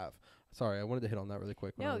that they have. Sorry, I wanted to hit on that really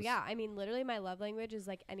quick. No, yeah. I mean, literally my love language is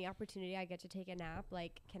like any opportunity I get to take a nap.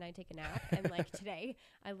 Like, can I take a nap? And like today,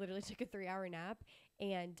 I literally took a 3-hour nap,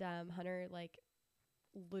 and Hunter like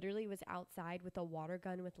literally was outside with a water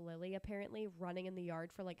gun with Lily, apparently running in the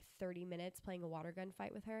yard for like 30 minutes playing a water gun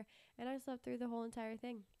fight with her, and I slept through the whole entire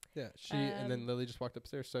thing. Yeah, and then Lily just walked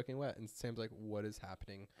upstairs soaking wet, and Sam's like, "What is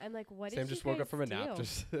happening?" I'm like, "What?" Sam just woke up from a nap.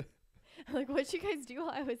 Just I'm like, "What'd you guys do while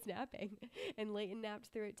I was napping?" And Leighton napped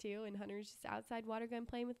through it too, and Hunter's just outside water gun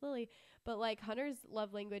playing with Lily. But like Hunter's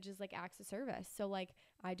love language is like acts of service. So like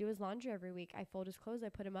I do his laundry every week. I fold his clothes. I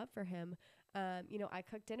put him up for him. I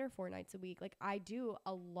cook dinner 4 nights a week. Like I do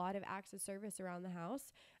a lot of acts of service around the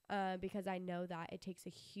house because I know that it takes a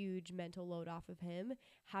huge mental load off of him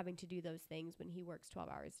having to do those things when he works 12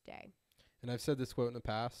 hours a day. And I've said this quote in the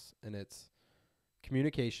past, and it's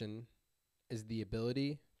communication is the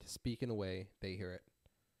ability to speak in a way they hear it.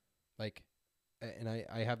 Like, and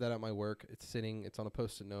I have that at my work. It's on a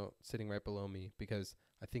Post-it note sitting right below me because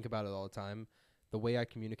I think about it all the time. The way I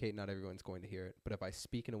communicate, not everyone's going to hear it. But if I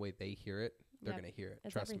speak in a way they hear it, they're going to hear it.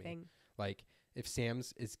 That's Trust everything. me. Like, if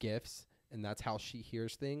Sam's is gifts and that's how she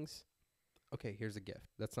hears things, okay, here's a gift.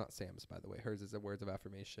 That's not Sam's, by the way. Hers is the words of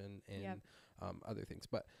affirmation and other things.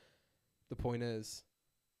 But the point is,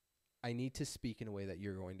 I need to speak in a way that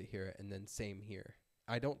you're going to hear it, and then same here.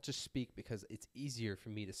 I don't just speak because it's easier for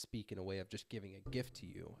me to speak in a way of just giving a gift to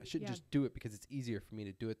you. I shouldn't just do it because it's easier for me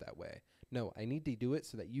to do it that way. No, I need to do it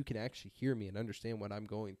so that you can actually hear me and understand what I'm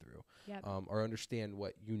going through, or understand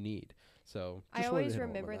what you need. So I always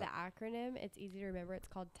remember the acronym. It's easy to remember. It's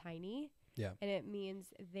called TINY. Yeah. And it means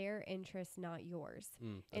their interests, not yours.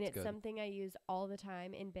 And it's something I use all the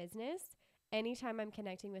time in business. Anytime I'm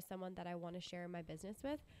connecting with someone that I want to share my business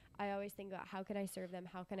with, I always think about how can I serve them?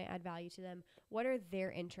 How can I add value to them? What are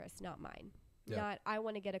their interests, not mine? Not I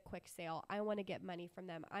want to get a quick sale. I want to get money from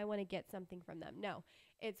them. I want to get something from them. No,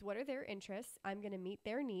 it's what are their interests? I'm going to meet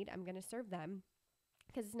their need. I'm going to serve them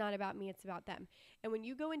because it's not about me. It's about them. And when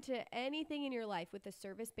you go into anything in your life with a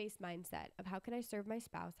service-based mindset of how can I serve my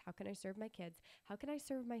spouse? How can I serve my kids? How can I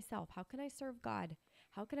serve myself? How can I serve God?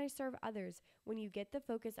 How can I serve others? When you get the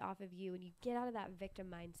focus off of you and you get out of that victim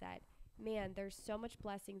mindset, man, there's so much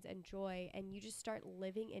blessings and joy, and you just start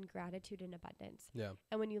living in gratitude and abundance. Yeah.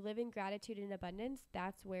 And when you live in gratitude and abundance,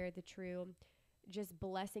 that's where the true just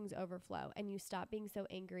blessings overflow, and you stop being so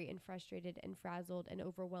angry and frustrated and frazzled and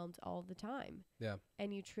overwhelmed all the time. Yeah.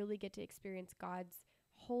 And you truly get to experience God's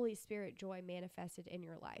Holy Spirit joy manifested in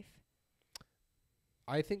your life.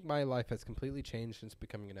 I think my life has completely changed since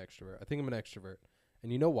becoming an extrovert. I think I'm an extrovert.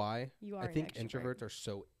 And you know why? You are I think an extrovert. introverts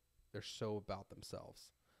are they're so about themselves.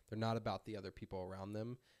 They're not about the other people around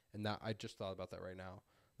them. And that I just thought about that right now.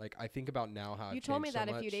 Like, I think about now how You told me that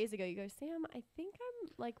a few days ago. You go, Sam, I think I'm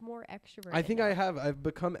like more extroverted. I think now. I've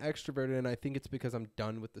become extroverted, and I think it's because I'm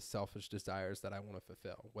done with the selfish desires that I want to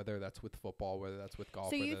fulfill, whether that's with football, whether that's with golf.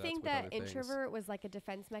 So you whether think that's that with other introvert was like a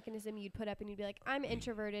defense mechanism you'd put up and you'd be like, I'm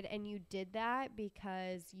introverted, and you did that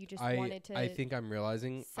because you just wanted to. I think I'm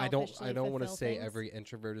realizing I don't want to say things? every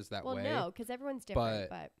introvert is that well, way. no, because everyone's different,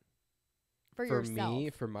 but for yourself. Me,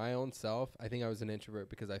 for my own self, I think I was an introvert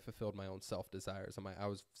because I fulfilled my own self desires and I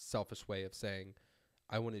was selfish way of saying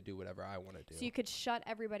I want to do whatever I want to do. So you could shut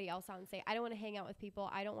everybody else out and say, I don't want to hang out with people.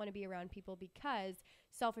 I don't want to be around people because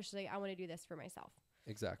selfishly I want to do this for myself.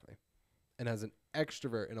 Exactly. And as an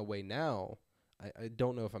extrovert in a way now, I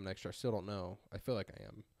don't know if I'm an extrovert. I still don't know. I feel like I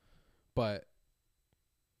am. But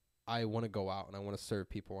I want to go out and I want to serve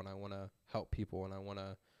people and I want to help people and I want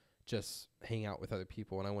to just hang out with other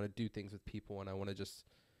people and I want to do things with people and I want to just,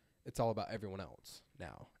 it's all about everyone else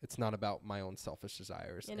now. It's not about my own selfish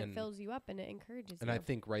desires. And it fills you up and it encourages you. And I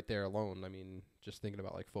think right there alone, I mean, just thinking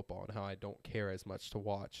about like football and how I don't care as much to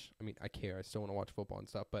watch. I mean, I care. I still want to watch football and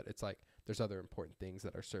stuff, but it's like there's other important things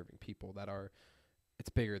that are serving people that are, it's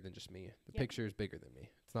bigger than just me. The picture is bigger than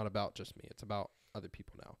me. It's not about just me. It's about other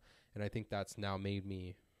people now. And I think that's now made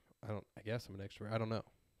me, I guess I'm an extrovert. I don't know.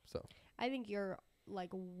 So I think you're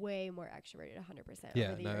like way more extroverted 100%. Yeah,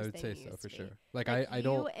 over the no, years I would than say you so used for to sure. be. Like I you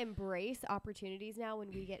don't embrace opportunities now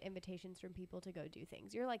when we get invitations from people to go do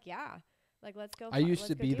things. You're like, yeah, like let's go. I used let's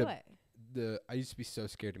to go be do it. I used to be so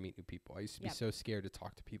scared to meet new people. I used to be so scared to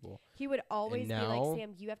talk to people. He would always be like, now-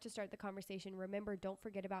 Sam, you have to start the conversation. Remember, don't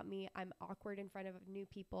forget about me. I'm awkward in front of new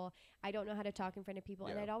people. I don't know how to talk in front of people.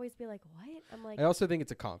 And Yeah. I'd always be like, what? I'm like, I also think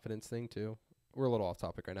it's a confidence thing too. We're a little off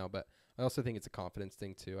topic right now, but I also think it's a confidence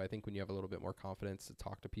thing too. I think when you have a little bit more confidence to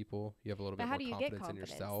talk to people, you have a little But bit how more do you get confidence in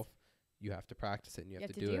confidence? yourself. You have to practice it and you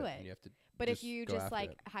have to do it. And you have to but if you go just after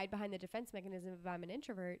like it. hide behind the defense mechanism of I'm an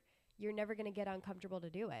introvert, you're never going to get uncomfortable to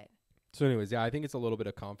do it. So anyways, yeah, I think it's a little bit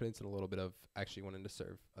of confidence and a little bit of actually wanting to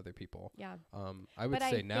serve other people. Yeah. I would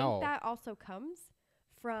say now. I think that also comes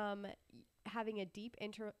from having a deep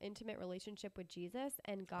intimate relationship with Jesus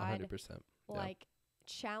and God 100%. like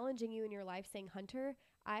challenging you in your life saying, Hunter,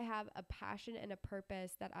 I have a passion and a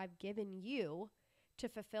purpose that I've given you to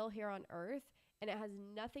fulfill here on earth, and it has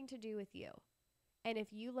nothing to do with you. And if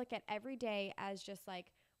you look at every day as just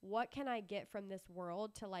like, what can I get from this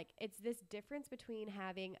world to like, it's this difference between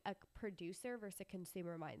having a producer versus a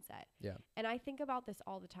consumer mindset. Yeah. And I think about this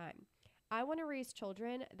all the time. I want to raise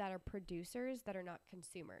children that are producers that are not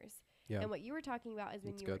consumers. Yeah. And what you were talking about is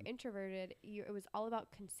when That's you good. were introverted, it was all about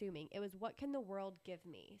consuming. It was what can the world give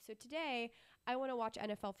me? So today I want to watch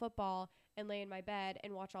NFL football and lay in my bed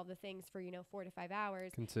and watch all the things for, 4 to 5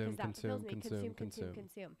 hours. Consume.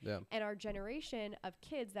 Yeah. And our generation of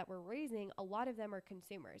kids that we're raising, a lot of them are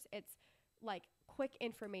consumers. It's like quick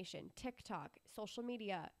information, TikTok, social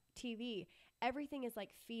media, TV, everything is like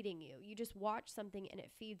feeding you. You just watch something and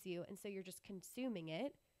it feeds you. And so you're just consuming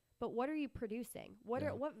it. But what are you producing? What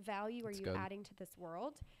value are you adding to this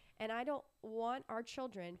world? And I don't want our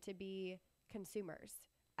children to be consumers.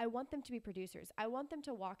 I want them to be producers. I want them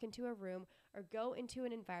to walk into a room or go into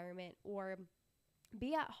an environment or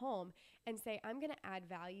be at home and say, I'm going to add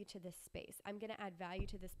value to this space. I'm going to add value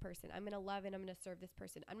to this person. I'm going to love and I'm going to serve this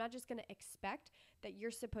person. I'm not just going to expect that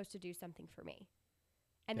you're supposed to do something for me.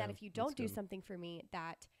 And that if you don't do something for me,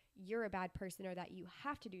 that you're a bad person or that you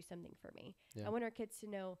have to do something for me. Yeah. I want our kids to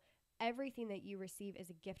know everything that you receive is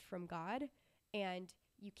a gift from God, and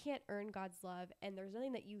you can't earn God's love, and there's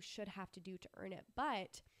nothing that you should have to do to earn it.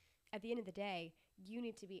 But at the end of the day, you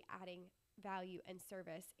need to be adding value and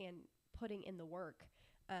service and putting in the work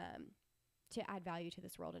to add value to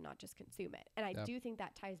this world and not just consume it. And I do think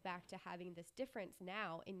that ties back to having this difference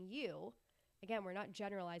now in you. Again, we're not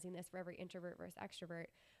generalizing this for every introvert versus extrovert,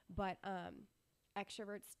 but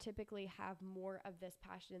extroverts typically have more of this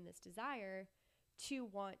passion and this desire to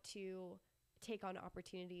want to take on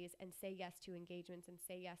opportunities and say yes to engagements and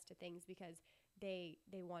say yes to things because they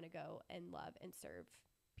want to go and love and serve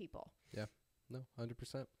people. Yeah. No,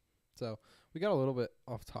 100%. So we got a little bit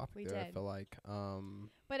off topic We there, I did. feel like.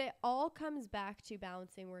 But it all comes back to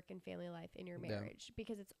balancing work and family life in your Yeah. marriage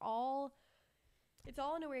because it's all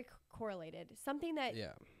in a way correlated. Something that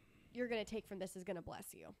Yeah. you're going to take from this is going to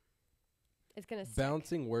bless you. It's going to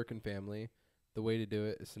Balancing work and family, the way to do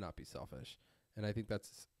it is to not be selfish. And I think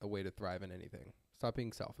that's a way to thrive in anything. Stop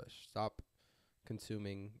being selfish. Stop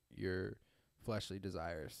consuming your fleshly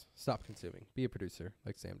desires. Stop consuming. Be a producer,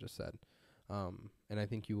 like Sam just said. And I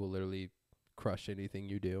think you will literally crush anything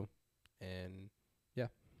you do. And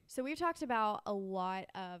So we've talked about a lot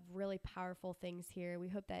of really powerful things here. We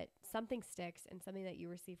hope that something sticks and something that you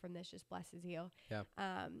receive from this just blesses you. Yeah.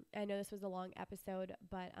 I know this was a long episode,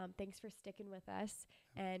 but thanks for sticking with us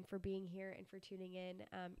and for being here and for tuning in.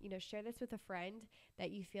 Share this with a friend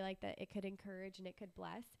that you feel like that it could encourage and it could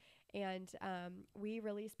bless. And we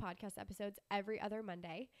release podcast episodes every other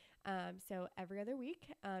Monday. So every other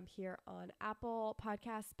week here on Apple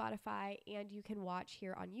Podcasts, Spotify, and you can watch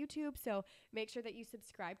here on YouTube. So make sure that you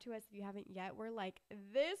subscribe to us if you haven't yet. We're like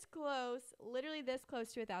this close, literally this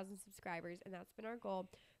close to 1,000 subscribers. And that's been our goal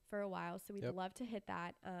for a while. So we'd love to hit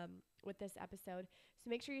that with this episode. So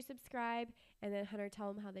make sure you subscribe. And then Hunter,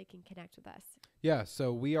 tell them how they can connect with us. Yeah,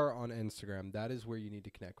 so we are on Instagram. That is where you need to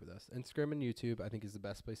connect with us. Instagram and YouTube, I think, is the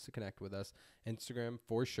best place to connect with us. Instagram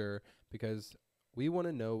for sure, because we want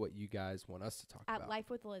to know what you guys want us to talk about. At Life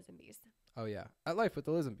with the Lisenbees. Oh, yeah. At Life with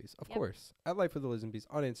the Lisenbees, of Yep. course. At Life with the Lisenbees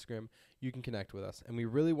on Instagram, you can connect with us. And we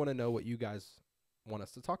really want to know what you guys want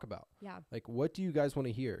us to talk about. Yeah. Like, what do you guys want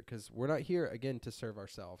to hear? Because we're not here, again, to serve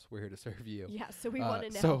ourselves. We're here to serve you. Yeah, so we want to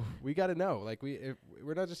know. So we got to know. Like, we're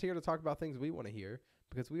not just here to talk about things we want to hear,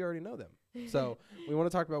 because we already know them. So we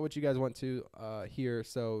want to talk about what you guys want to hear.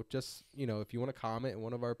 So just, if you want to comment in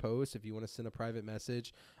one of our posts, if you want to send a private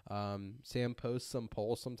message, Sam posts some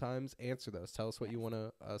polls sometimes. Answer those. Tell us what you want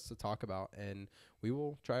us to talk about, and we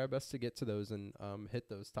will try our best to get to those and hit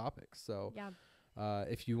those topics. So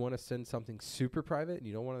if you want to send something super private and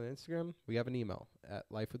you don't want it on Instagram, we have an email at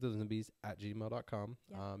lifewiththelisenbees@gmail.com.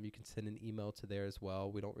 Yep. You can send an email to there as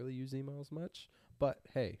well. We don't really use emails much, but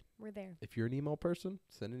hey, we're there. if you're an email person,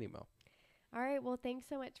 send an email. All right. Well, thanks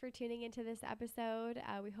so much for tuning into this episode.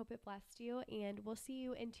 We hope it blessed you, and we'll see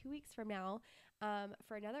you in 2 weeks from now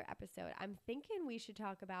for another episode. I'm thinking we should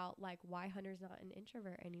talk about like why Hunter's not an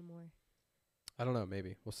introvert anymore. I don't know.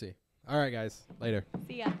 Maybe. We'll see. All right, guys. Later.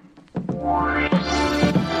 See ya.